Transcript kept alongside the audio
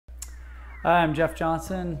Hi, I'm Jeff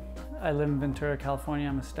Johnson. I live in Ventura, California.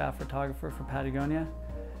 I'm a staff photographer for Patagonia.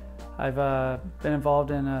 I've been involved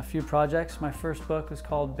in a few projects. My first book was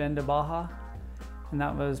called Been to Baja, and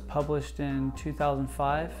that was published in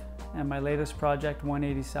 2005. And my latest project,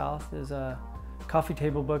 180 South, is a coffee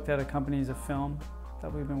table book that accompanies a film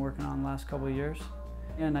that we've been working on the last couple of years.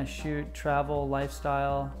 And I shoot travel,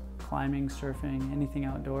 lifestyle, climbing, surfing, anything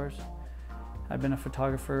outdoors. I've been a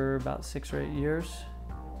photographer about 6 or 8 years.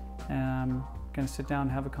 And I'm going to sit down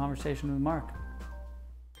and have a conversation with Marc.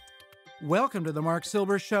 Welcome to the Marc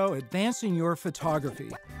Silber Show, Advancing Your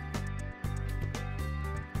Photography.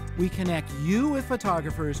 We connect you with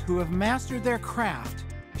photographers who have mastered their craft,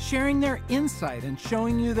 sharing their insight and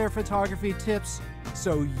showing you their photography tips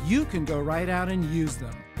so you can go right out and use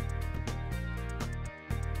them.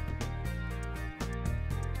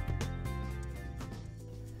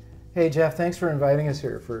 Hey Jeff, thanks for inviting us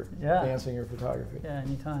here for Advancing Your Photography. Yeah,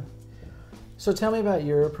 anytime. So tell me about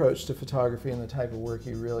your approach to photography and the type of work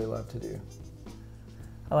you really love to do.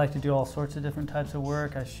 I like to do all sorts of different types of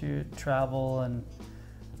work. I shoot travel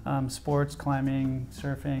and sports, climbing,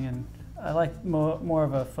 surfing, and I like more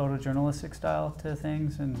of a photojournalistic style to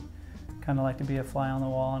things and kind of like to be a fly on the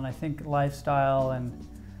wall. And I think lifestyle, and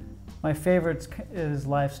my favorites is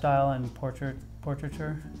lifestyle and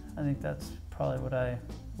portraiture. I think that's probably what I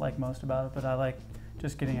like most about it, but I like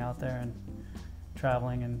just getting out there and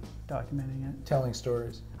traveling and documenting it. Telling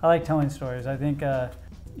stories. I like telling stories. I think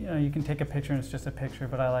you can take a picture and it's just a picture,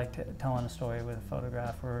 but I like telling a story with a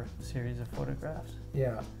photograph or a series of photographs.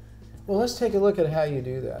 Yeah. Well, let's take a look at how you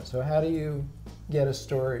do that. So how do you get a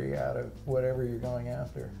story out of whatever you're going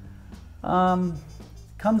after?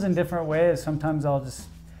 Comes in different ways. Sometimes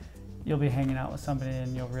you'll be hanging out with somebody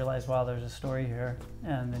and you'll realize, wow, there's a story here,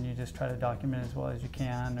 and then you just try to document as well as you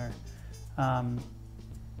can. Or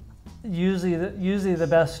usually the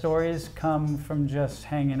best stories come from just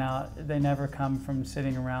hanging out. They never come from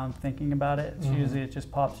sitting around thinking about it. It's usually it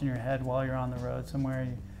just pops in your head while you're on the road somewhere.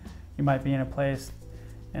 You might be in a place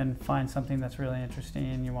and find something that's really interesting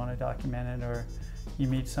and you want to document it, or you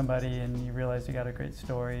meet somebody and you realize you got a great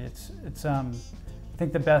story. I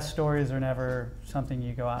think the best stories are never something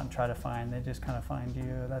you go out and try to find. They just kind of find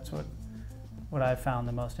you. That's what I've found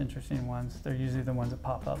the most interesting ones. They're usually the ones that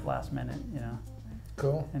pop up last minute, you know.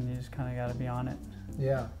 Cool. And you just kind of got to be on it.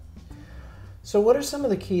 Yeah. So what are some of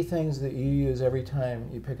the key things that you use every time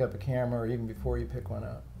you pick up a camera, or even before you pick one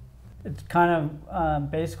up? It's kind of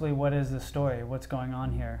basically, what is the story? What's going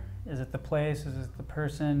on here? Is it the place? Is it the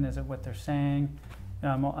person? Is it what they're saying? You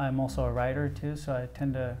know, I'm also a writer too, so I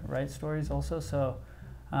tend to write stories also. So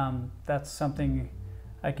that's something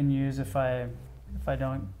I can use if I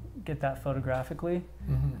don't get that photographically.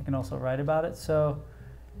 I can also write about it. So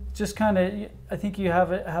just kind of, I think you have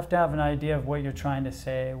to have an idea of what you're trying to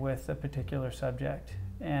say with a particular subject,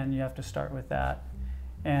 and you have to start with that,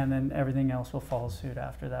 and then everything else will follow suit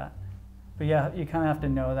after that. But yeah, you kind of have to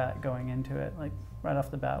know that going into it, like right off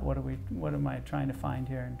the bat. What am I trying to find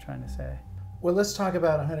here and trying to say? Well, let's talk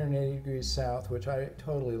about 180 Degrees South, which I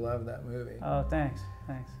totally love that movie. Oh, thanks.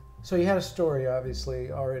 So you had a story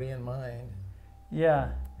obviously already in mind. Yeah,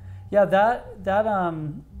 that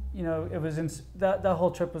you know, it was that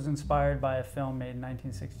whole trip was inspired by a film made in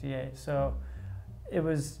 1968. So it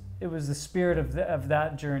was the spirit of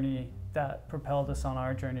that journey that propelled us on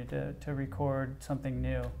our journey to record something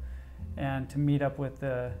new and to meet up with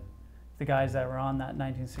the guys that were on that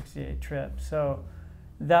 1968 trip. So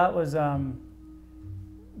that was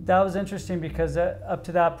interesting because up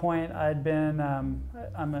to that point I'd been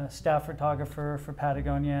I'm a staff photographer for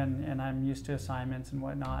Patagonia, and I'm used to assignments and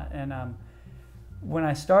whatnot. And when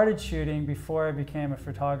I started shooting, before I became a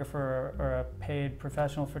photographer or a paid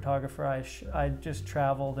professional photographer, I just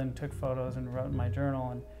traveled and took photos and wrote in my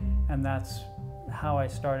journal, and that's how I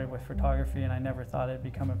started with photography. And I never thought it'd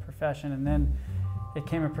become a profession, and then it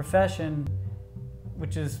became a profession,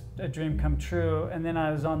 which is a dream come true. And then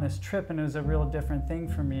I was on this trip, and it was a real different thing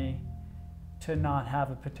for me to not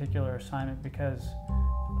have a particular assignment, because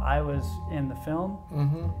I was in the film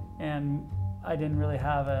and I didn't really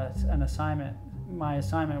have an assignment. My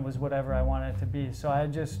assignment was whatever I wanted it to be. So I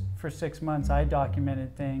just, for 6 months, I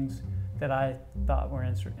documented things that I thought were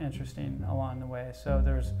interesting along the way. So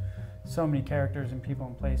there's so many characters and people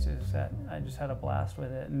and places that I just had a blast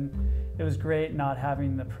with it. And it was great not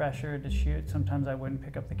having the pressure to shoot. Sometimes I wouldn't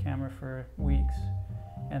pick up the camera for weeks,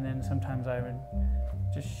 and then sometimes I would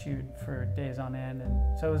just shoot for days on end.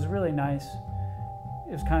 And so it was really nice.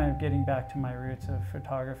 It was kind of getting back to my roots of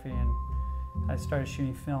photography, and I started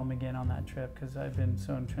shooting film again on that trip because I'd been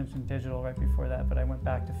so entrenched in digital right before that. But I went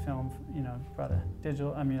back to film, you know, brought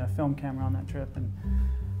a film camera on that trip, and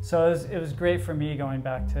So it was great for me, going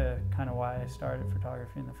back to kind of why I started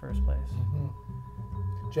photography in the first place.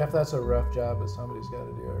 Jeff, that's a rough job, but somebody's got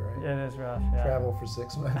to do it, right? It is rough, yeah. Travel for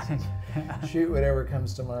 6 months, shoot whatever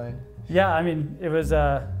comes to mind. Yeah, I mean, it was,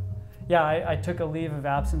 I took a leave of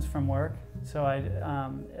absence from work, so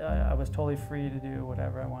I was totally free to do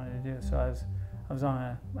whatever I wanted to do. So I was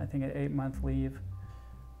on I think an 8-month leave.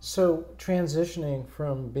 So transitioning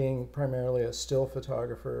from being primarily a still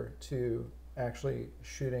photographer to actually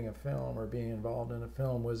shooting a film or being involved in a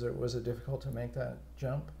film, was it difficult to make that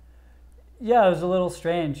jump? Yeah, it was a little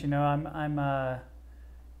strange. You know,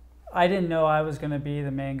 I didn't know I was going to be the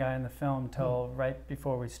main guy in the film till right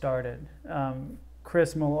before we started.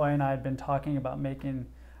 Chris Malloy and I had been talking about making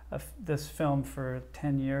this film for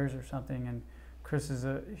 10 years or something, and Chris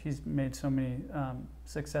he's made so many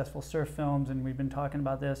successful surf films, and we've been talking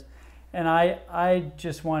about this. And I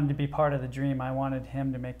just wanted to be part of the dream. I wanted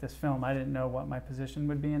him to make this film. I didn't know what my position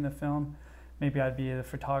would be in the film. Maybe I'd be the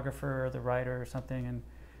photographer or the writer or something. And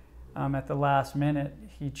at the last minute,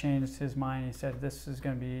 he changed his mind. He said,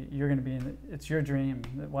 you're going to be it's your dream.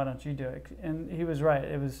 Why don't you do it? And he was right.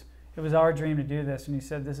 It was our dream to do this. And he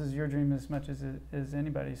said, this is your dream as much as it is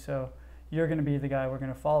anybody's. So you're going to be the guy we're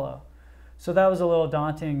going to follow. So that was a little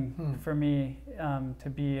daunting for me, to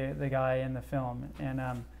be the guy in the film.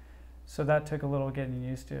 And so that took a little getting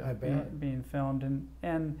used to, being filmed.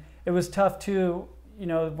 And it was tough too. You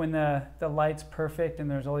know, when the light's perfect and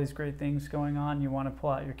there's all these great things going on, you want to pull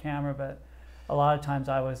out your camera, but a lot of times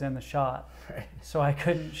I was in the shot, so I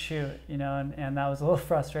couldn't shoot, you know, and that was a little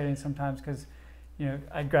frustrating sometimes, because, you know,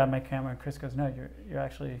 I'd grab my camera and Chris goes, no, you're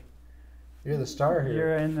the star here.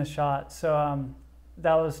 You're in the shot. So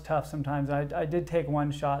that was tough sometimes. I did take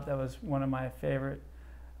one shot that was one of my favorite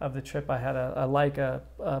of the trip. I had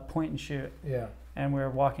a point and shoot. Yeah. And we were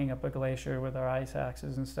walking up a glacier with our ice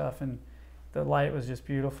axes and stuff, and the light was just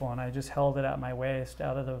beautiful, and I just held it at my waist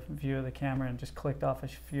out of the view of the camera and just clicked off a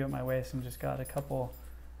few at my waist and just got a couple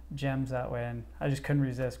gems that way, and I just couldn't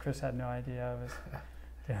resist. Chris had no idea I was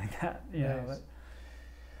doing that. You know, but.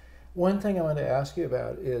 One thing I wanted to ask you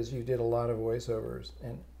about is you did a lot of voiceovers,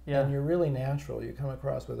 and you're really natural. You come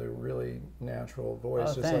across with a really natural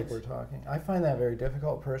voice, just like we're talking. I find that very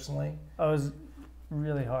difficult personally. It was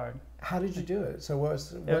really hard. How did you do it? So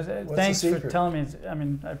what's thanks the secret? For telling me. I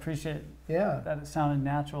mean, I appreciate that it sounded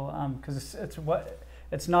natural, because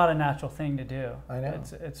it's not a natural thing to do. I know.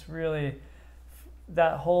 It's really,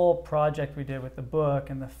 that whole project we did with the book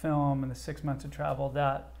and the film and the 6 months of travel,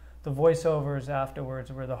 that the voiceovers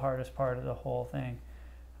afterwards were the hardest part of the whole thing.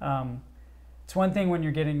 It's one thing when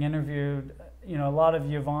you're getting interviewed. You know, a lot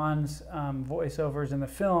of Yvonne's voiceovers in the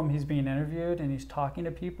film, he's being interviewed and he's talking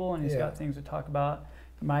to people and he's got things to talk about.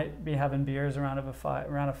 He might be having beers around a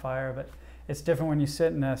fire, but it's different when you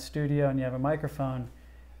sit in a studio and you have a microphone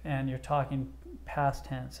and you're talking past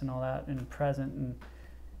tense and all that and present,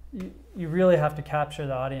 and you really have to capture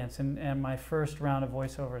the audience. And my first round of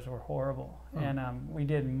voiceovers were horrible. And we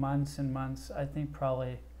did months and months, I think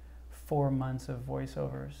probably 4 months of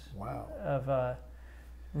voiceovers. Wow. Of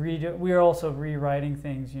we were also rewriting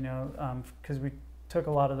things, you know, because we took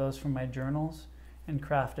a lot of those from my journals and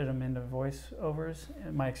crafted them into voiceovers,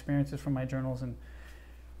 and my experiences from my journals, and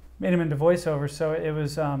made them into voiceovers. So it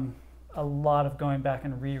was a lot of going back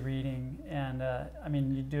and rereading. And I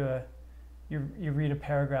mean, you read a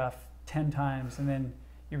paragraph 10 times, and then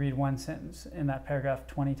you read one sentence in that paragraph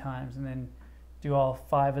 20 times, and then do all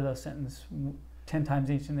 5 of those sentences 10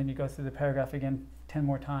 times each, and then you go through the paragraph again 10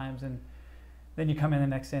 more times, and then you come in the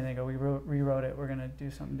next day and they go, we rewrote it, we're going to do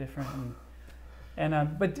something different.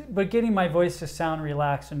 But getting my voice to sound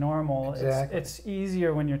relaxed and normal, it's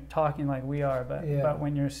easier when you're talking like we are, but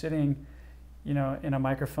when you're sitting, you know, in a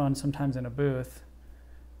microphone, sometimes in a booth,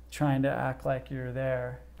 trying to act like you're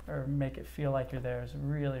there or make it feel like you're there is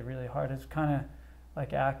really, really hard. It's kind of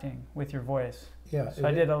like acting with your voice. Yeah.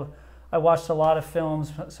 So I watched a lot of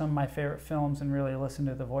films, some of my favorite films, and really listened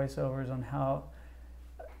to the voiceovers on how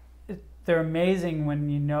they're amazing when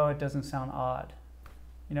you know it doesn't sound odd.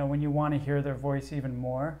 You know, when you want to hear their voice even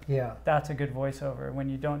more, that's a good voiceover. When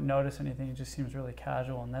you don't notice anything, it just seems really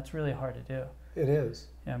casual, and that's really hard to do. It is.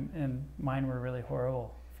 And mine were really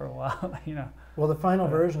horrible for a while, you know. Well, the final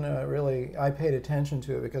version, I paid attention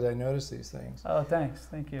to it because I noticed these things. Oh, thanks.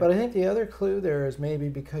 Thank you. But I think the other clue there is maybe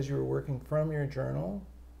because you were working from your journal,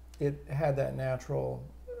 it had that natural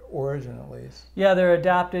origin, at least. Yeah, they're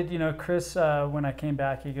adapted. You know, Chris, when I came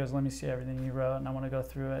back, he goes, let me see everything you wrote, and I want to go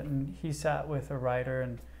through it. And he sat with a writer,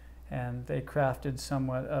 and they crafted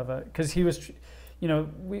somewhat of a, because he was, you know,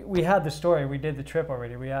 we had the story, we did the trip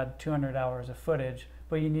already, we had 200 hours of footage,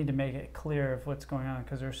 but you need to make it clear of what's going on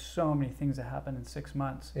because there's so many things that happen in 6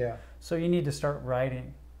 months. Yeah. So you need to start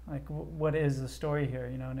writing, like what is the story here,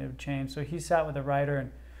 you know, and it would change. So he sat with a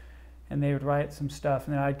writer and they would write some stuff,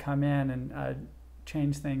 and then I'd come in and I'd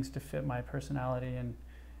change things to fit my personality, and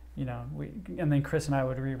you know, and then Chris and I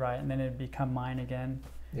would rewrite, and then it'd become mine again.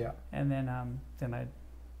 Yeah. And then I'd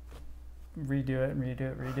redo it and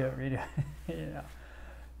redo it. You know.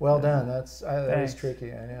 Well done. That was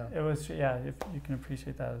tricky. I know. It was, yeah. If you can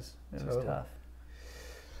appreciate that, it was tough.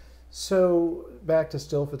 So back to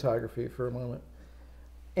still photography for a moment.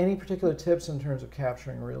 Any particular tips in terms of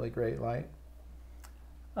capturing really great light?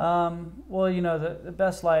 Well, you know, the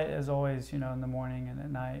best light is always, you know, in the morning and at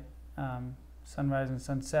night, sunrise and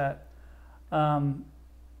sunset. You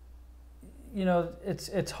know,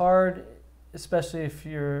 it's hard, especially if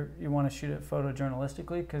you want to shoot it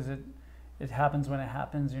photojournalistically, because it happens when it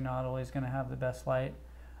happens. You're not always going to have the best light.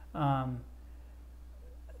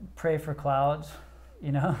 Pray for clouds,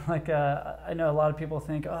 you know, like I know a lot of people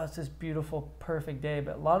think, oh, it's this beautiful, perfect day,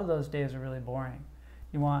 but a lot of those days are really boring.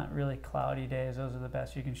 You want really cloudy days. Those are the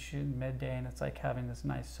best. You can shoot in midday, and it's like having this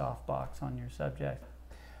nice soft box on your subject.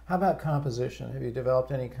 How about composition? Have you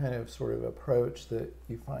developed any kind of sort of approach that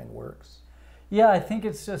you find works? Yeah, I think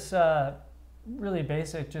it's just really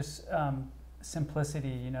basic, just simplicity.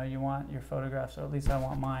 You know, you want your photographs, or at least I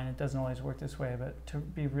want mine. It doesn't always work this way, but to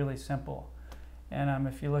be really simple. And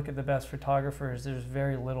if you look at the best photographers, there's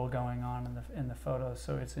very little going on in the photos,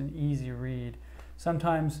 so it's an easy read.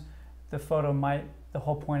 Sometimes the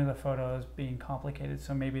whole point of the photo is being complicated,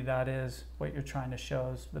 so maybe that is what you're trying to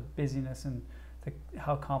show, is the busyness and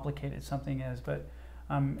how complicated something is. But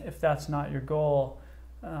if that's not your goal,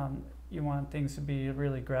 you want things to be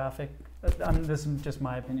really graphic. This is just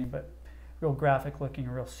my opinion, but real graphic looking,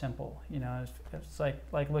 real simple. You know, it's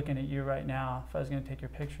like looking at you right now. If I was going to take your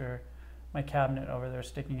picture, my cabinet over there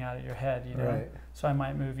sticking out of your head, you know. Right. So I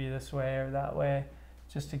might move you this way or that way,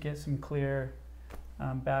 just to get some clear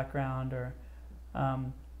background. Or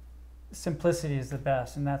simplicity is the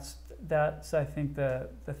best, and that's I think the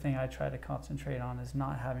thing I try to concentrate on, is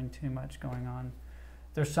not having too much going on.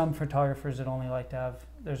 There's some photographers that only like to have,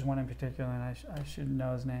 there's one in particular, and I should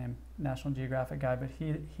know his name, National Geographic guy, but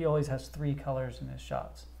he always has 3 colors in his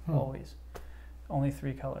shots. Always. Only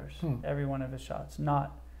 3 colors. Every one of his shots.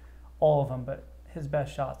 Not all of them, but his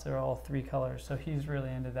best shots are all 3 colors. So he's really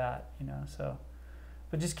into that, you know. So,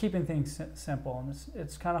 but just keeping things simple, and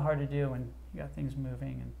it's kind of hard to do when you got things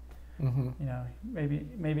moving, and you know,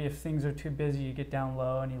 maybe if things are too busy, you get down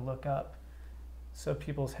low and you look up, so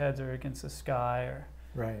people's heads are against the sky, or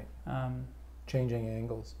right. Changing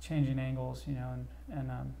angles, you know,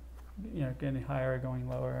 and you know, getting higher or going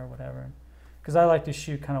lower or whatever. Because I like to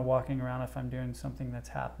shoot kind of walking around if I'm doing something that's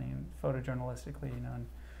happening photojournalistically, you know,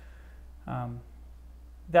 and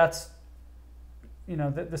that's, you know,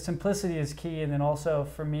 the simplicity is key. And then also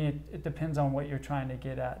for me, it depends on what you're trying to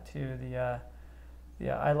get at too.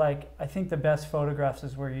 I think the best photographs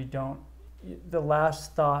is where the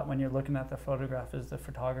last thought when you're looking at the photograph is the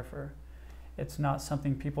photographer. It's not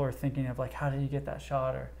something people are thinking of, like, how did you get that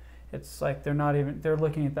shot? Or it's like they're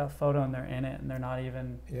looking at that photo and they're in it, and they're not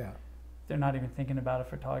even thinking about a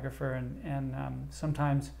photographer. And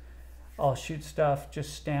sometimes I'll shoot stuff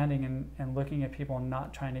just standing and looking at people and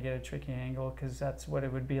not trying to get a tricky angle, because that's what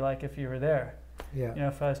it would be like if you were there. Yeah. You know,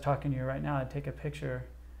 if I was talking to you right now, I'd take a picture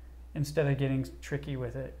instead of getting tricky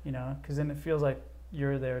with it, you know, because then it feels like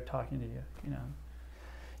you're there talking to you, you know.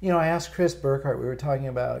 You know, I asked Chris Burkhart, we were talking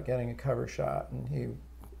about getting a cover shot, and he,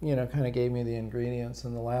 you know, kind of gave me the ingredients,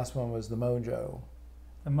 and the last one was the Mojo.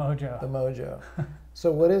 The Mojo. The Mojo.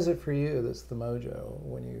 So what is it for you that's the Mojo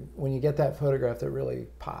when you get that photograph that really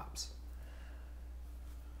pops?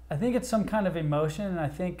 I think it's some kind of emotion, and I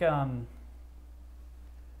think,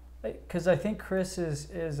 because I think Chris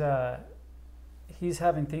he's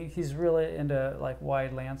really into like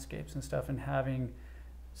wide landscapes and stuff, and having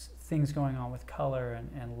things going on with color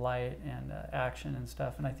and light and action and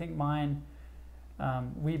stuff. And I think mine,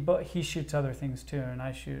 he shoots other things too, and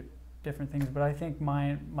I shoot different things, but I think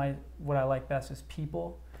what I like best is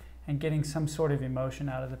people, and getting some sort of emotion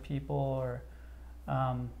out of the people. Or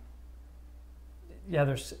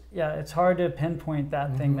it's hard to pinpoint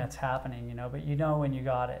that thing that's happening, you know, but you know when you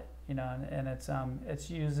got it, you know, and it's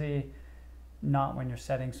usually not when you're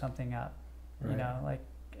setting something up, you know, like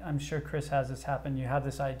I'm sure Chris has this happen. You have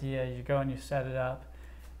this idea, you go and you set it up,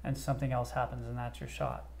 and something else happens, and that's your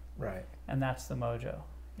shot. Right. And that's the Mojo.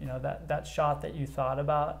 You know, that shot that you thought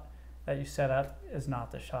about, that you set up, is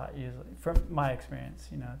not the shot usually, from my experience.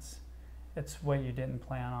 You know, it's what you didn't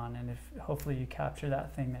plan on, and if hopefully you capture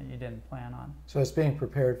that thing that you didn't plan on. So it's being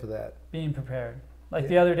prepared for that. Being prepared. Like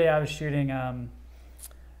the other day I was shooting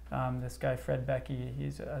this guy, Fred Becky.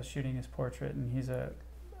 I was shooting his portrait, and he's a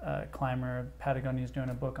climber. Patagonia's doing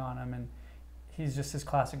a book on him, and he's just this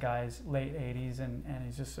classic guy. He's late 80s, and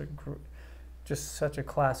he's just such a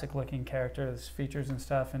classic looking character, his features and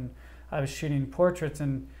stuff. And I was shooting portraits,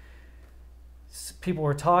 and people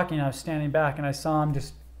were talking. I was standing back, and I saw him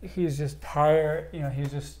he's just tired, he was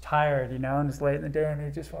just tired, and it's late in the day, and he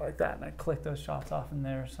just went like that, and I clicked those shots off, and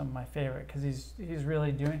they're some of my favorite, because he's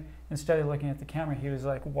really doing, instead of looking at the camera, he was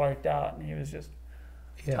like wiped out, and he was just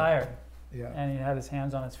tired. Yeah. And he had his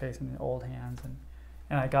hands on his face, and the old hands,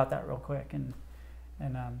 and I got that real quick, and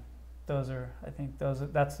that's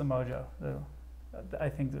the mojo. I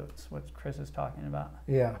think that's what Chris is talking about.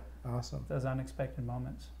 Yeah, awesome. Those unexpected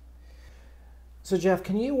moments. So Jeff,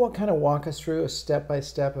 can you kind of walk us through a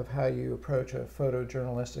step-by-step of how you approach a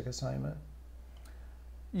photojournalistic assignment?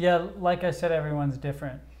 Yeah, like I said, everyone's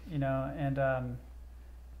different, and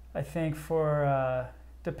I think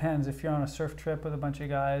depends if you're on a surf trip with a bunch of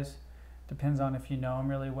guys, depends on if you know them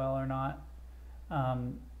really well or not.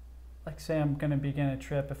 Like say I'm going to begin a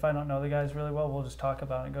trip, if I don't know the guys really well, we'll just talk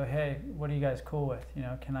about it and go, hey, what are you guys cool with?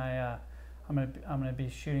 Can I'm going to be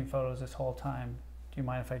shooting photos this whole time. Do you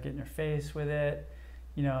mind if I get in your face with it?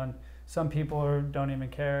 And some people don't even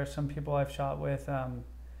care. Some people I've shot with,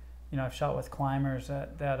 I've shot with climbers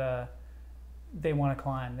that they want to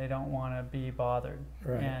climb. They don't want to be bothered.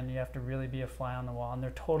 Right. And you have to really be a fly on the wall. And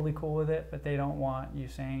they're totally cool with it, but they don't want you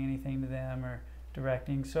saying anything to them or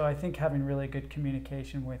directing. So I think having really good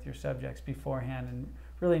communication with your subjects beforehand and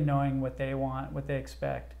really knowing what they want, what they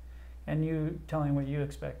expect, and you telling what you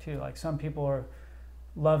expect too. Like some people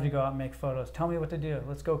love to go out and make photos. Tell me what to do.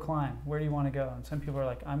 Let's go climb. Where do you want to go? And some people are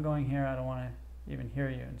like, I'm going here. I don't want to even hear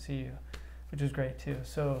you and see you, which is great too.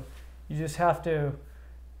 So you just have to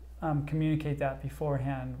communicate that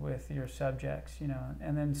beforehand with your subjects,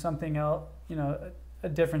 and then something else, a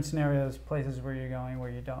different scenario is places where you're going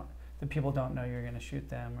where the people don't know you're going to shoot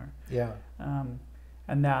them,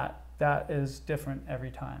 and that is different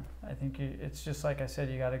every time. I think it's just like I said,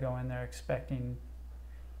 you got to go in there expecting,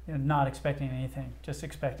 not expecting anything, just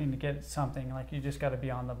expecting to get something. Like you just got to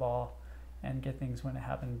be on the ball and get things when it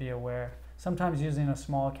happens, be aware. Sometimes using a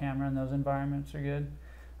small camera in those environments are good.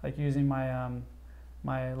 Like using my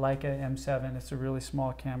Leica M7, it's a really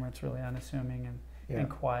small camera, it's really unassuming and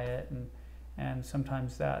quiet, and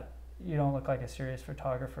sometimes that you don't look like a serious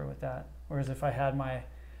photographer with that. Whereas if I had my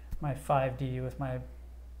 5D with my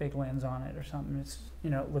big lens on it or something, it's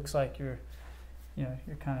it looks like you're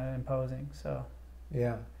kind of imposing. So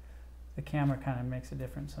yeah, the camera kind of makes a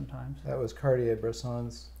difference sometimes. That was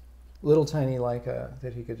Cartier-Bresson's little tiny Leica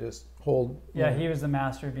that he could just hold. Yeah, he was the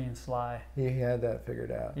master of being sly. He had that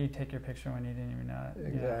figured out. He'd take your picture when you didn't even know it.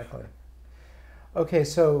 Exactly. Yeah. Okay,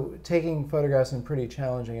 so taking photographs in pretty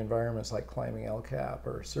challenging environments like climbing El Cap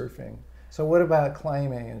or surfing. So what about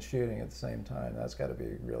climbing and shooting at the same time? That's got to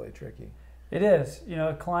be really tricky. It is.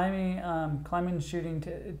 Climbing and shooting,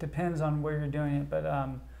 it depends on where you're doing it, but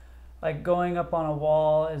like going up on a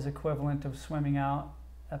wall is equivalent of swimming out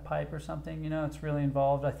a pipe or something. It's really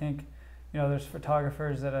involved. I think, there's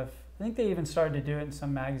photographers that I think they even started to do it in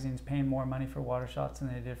some magazines, paying more money for water shots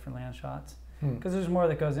than they did for land shots. Because there's more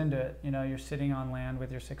that goes into it. You're sitting on land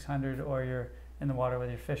with your 600 or you're in the water with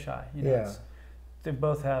your fisheye. They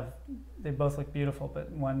both look beautiful,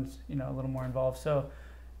 but one's, a little more involved. So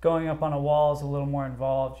going up on a wall is a little more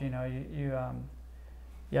involved. You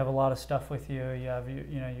have a lot of stuff with you. You have,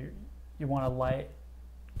 you want a light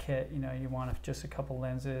kit, you want just a couple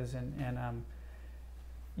lenses and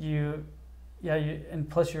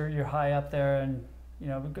plus you're high up there, and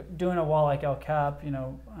doing a wall like El Cap,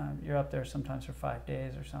 you're up there sometimes for 5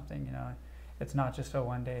 days or something. It's not just a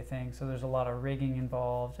one-day thing. So there's a lot of rigging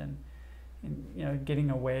involved, and getting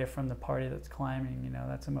away from the party that's climbing.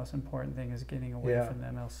 That's the most important thing, is getting away from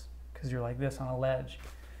them, else because you're like this on a ledge,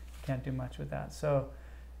 you can't do much with that. So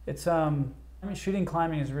it's shooting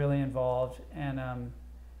climbing is really involved, and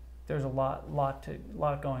there's a lot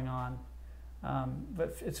going on.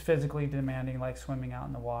 But it's physically demanding, like swimming out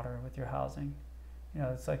in the water with your housing.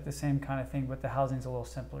 It's like the same kind of thing, but the housing's a little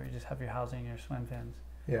simpler. You just have your housing and your swim fins.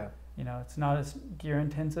 Yeah. It's not as gear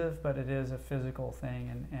intensive, but it is a physical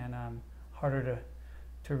thing, and harder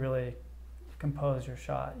to really compose your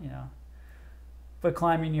shot. But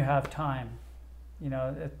climbing, you have time.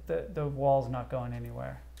 The wall's not going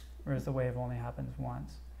anywhere, whereas the wave only happens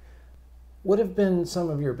once. What have been some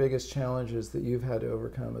of your biggest challenges that you've had to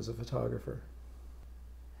overcome as a photographer?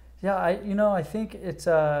 Yeah, I think it's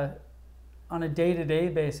on a day-to-day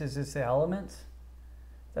basis, it's the elements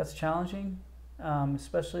that's challenging,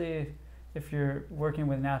 especially if you're working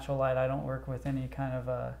with natural light, I don't work with any kind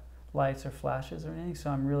of lights or flashes or anything, so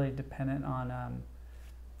I'm really dependent on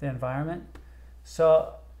the environment.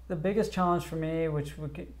 So the biggest challenge for me,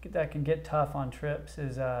 that can get tough on trips,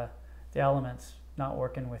 is the elements not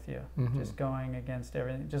working with you, just going against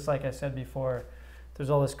everything. Just like I said before, there's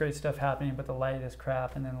all this great stuff happening, but the light is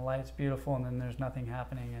crap, and then the light's beautiful, and then there's nothing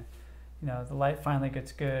happening. And you know, the light finally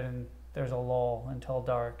gets good, and there's a lull until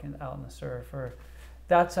dark and out in the surf. Or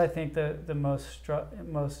that's, I think, the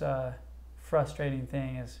most frustrating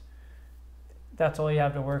thing is that's all you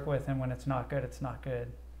have to work with, and when it's not good, it's not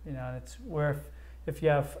good. You know, and it's where if you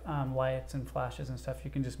have lights and flashes and stuff,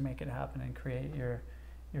 you can just make it happen and create your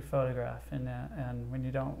photograph. And when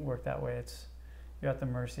you don't work that way, you're at the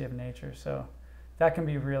mercy of nature. So that can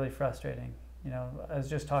be really frustrating. You know, I was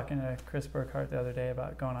just talking to Chris Burkhart the other day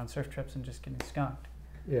about going on surf trips and just getting skunked.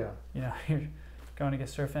 Yeah. You know, you're going to get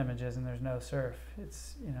surf images and there's no surf.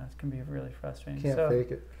 It's, you know, it can be really frustrating. Can't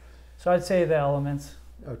fake it. So I'd say the elements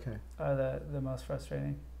are the most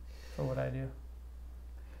frustrating for what I do.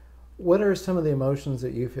 What are some of the emotions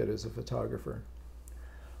that you've hit as a photographer?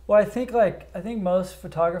 Well, I think most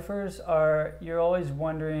photographers you're always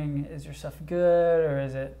wondering, is your stuff good, or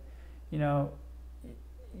is it, you know,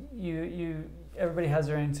 everybody has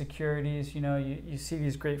their insecurities. You know, you see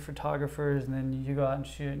these great photographers, and then you go out and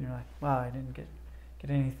shoot, and you're like, wow, I didn't get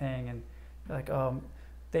anything, and you're like, oh,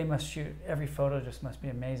 they must shoot, every photo just must be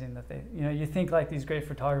amazing that they, you know, you think like these great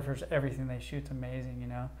photographers, everything they shoot's amazing, you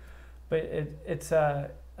know, but it's I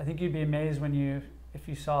think you'd be amazed if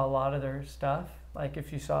you saw a lot of their stuff, like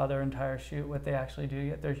if you saw their entire shoot, what they actually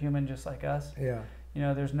do. They're human just like us. Yeah. You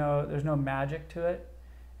know, there's no magic to it.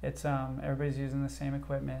 It's everybody's using the same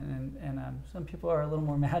equipment, and some people are a little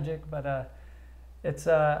more magic, but it's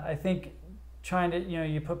I think trying to, you know,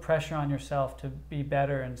 you put pressure on yourself to be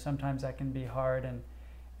better, and sometimes that can be hard,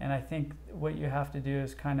 and I think what you have to do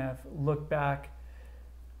is kind of look back.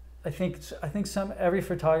 I think every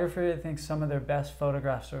photographer, I think some of their best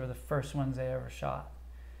photographs are the first ones they ever shot,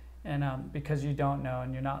 and because you don't know,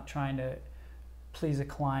 and you're not trying to please a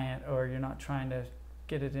client, or you're not trying to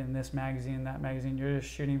get it in this magazine, that magazine. You're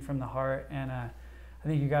just shooting from the heart, and I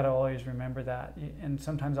think you got to always remember that. And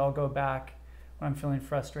sometimes I'll go back when I'm feeling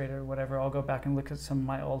frustrated or whatever. I'll go back and look at some of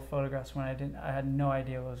my old photographs when I had no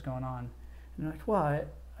idea what was going on, and I'm like, wow,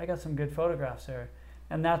 I got some good photographs there.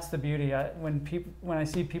 And that's the beauty. When I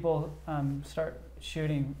see people start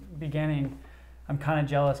shooting beginning, I'm kind of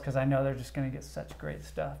jealous, because I know they're just going to get such great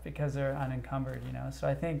stuff because they're unencumbered, you know. So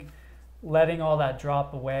I think letting all that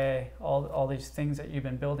drop away, all these things that you've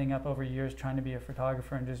been building up over years trying to be a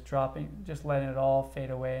photographer, and just letting it all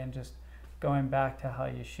fade away, and just going back to how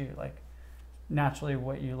you shoot, like naturally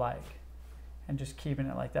what you like, and just keeping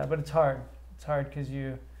it like that. But it's hard. It's hard because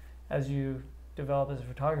as you develop as a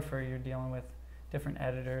photographer, you're dealing with different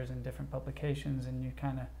editors and different publications, and you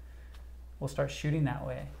kind of will start shooting that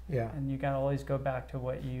way. Yeah. And you got to always go back to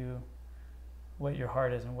what your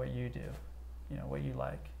heart is and what you do, you know, what you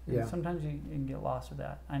like. And yeah. Sometimes you can get lost with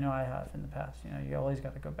that. I know I have in the past. You know, you always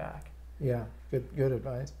got to go back. Yeah. Good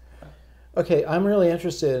advice. Okay, I'm really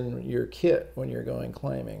interested in your kit when you're going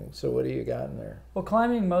climbing. So what do you got in there? Well,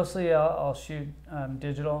 climbing mostly I'll shoot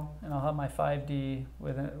digital, and I'll have my 5D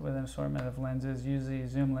with an assortment of lenses, usually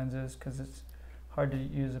zoom lenses, because it's hard to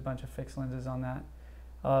use a bunch of fixed lenses on that.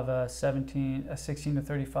 I'll have a 16 to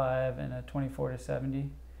 35 and a 24 to 70.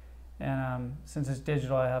 And since it's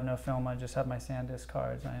digital, I have no film. I just have my SanDisk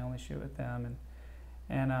cards. I only shoot with them.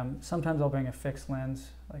 And sometimes I'll bring a fixed lens,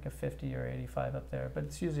 like a 50 or 85 up there, but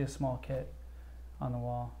it's usually a small kit on the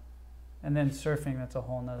wall. And then surfing, that's a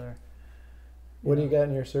whole nother. What do you got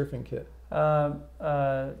in your surfing kit?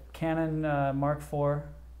 Canon Mark IV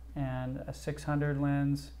and a 600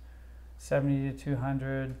 lens, 70 to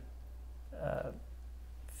 200,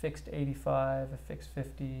 fixed 85, a fixed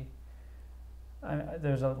 50.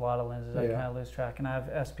 There's a lot of lenses. I kind of lose track, and I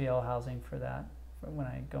have SPL housing for that for when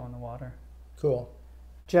I go in the water. Cool.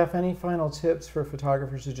 Jeff, any final tips for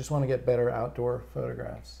photographers who just want to get better outdoor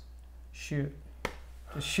photographs? Shoot.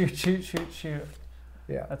 Just shoot.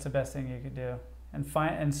 Yeah. That's the best thing you could do.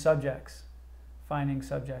 And subjects. Finding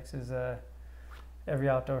subjects is every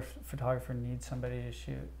outdoor photographer needs somebody to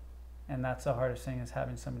shoot. And that's the hardest thing, is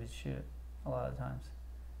having somebody to shoot a lot of times.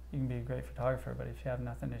 You can be a great photographer, but if you have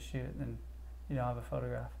nothing to shoot, then you don't have a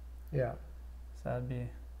photograph. Yeah. So that'd be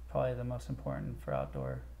probably the most important for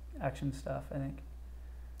outdoor action stuff, I think.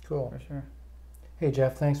 Cool. For sure. Hey,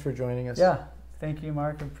 Jeff, thanks for joining us. Yeah. Thank you,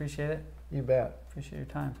 Mark. I appreciate it. You bet. Appreciate your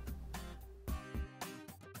time.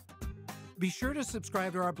 Be sure to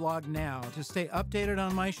subscribe to our blog now to stay updated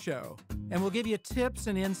on my show. and we'll give you tips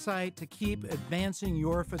and insight to keep advancing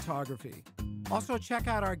your photography. Also, check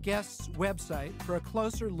out our guests' website for a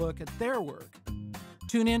closer look at their work.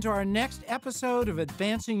 Tune in to our next episode of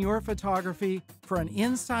Advancing Your Photography for an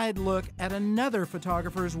inside look at another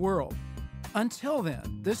photographer's world. Until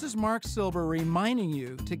then, this is Marc Silber reminding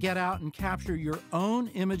you to get out and capture your own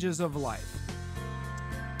images of life.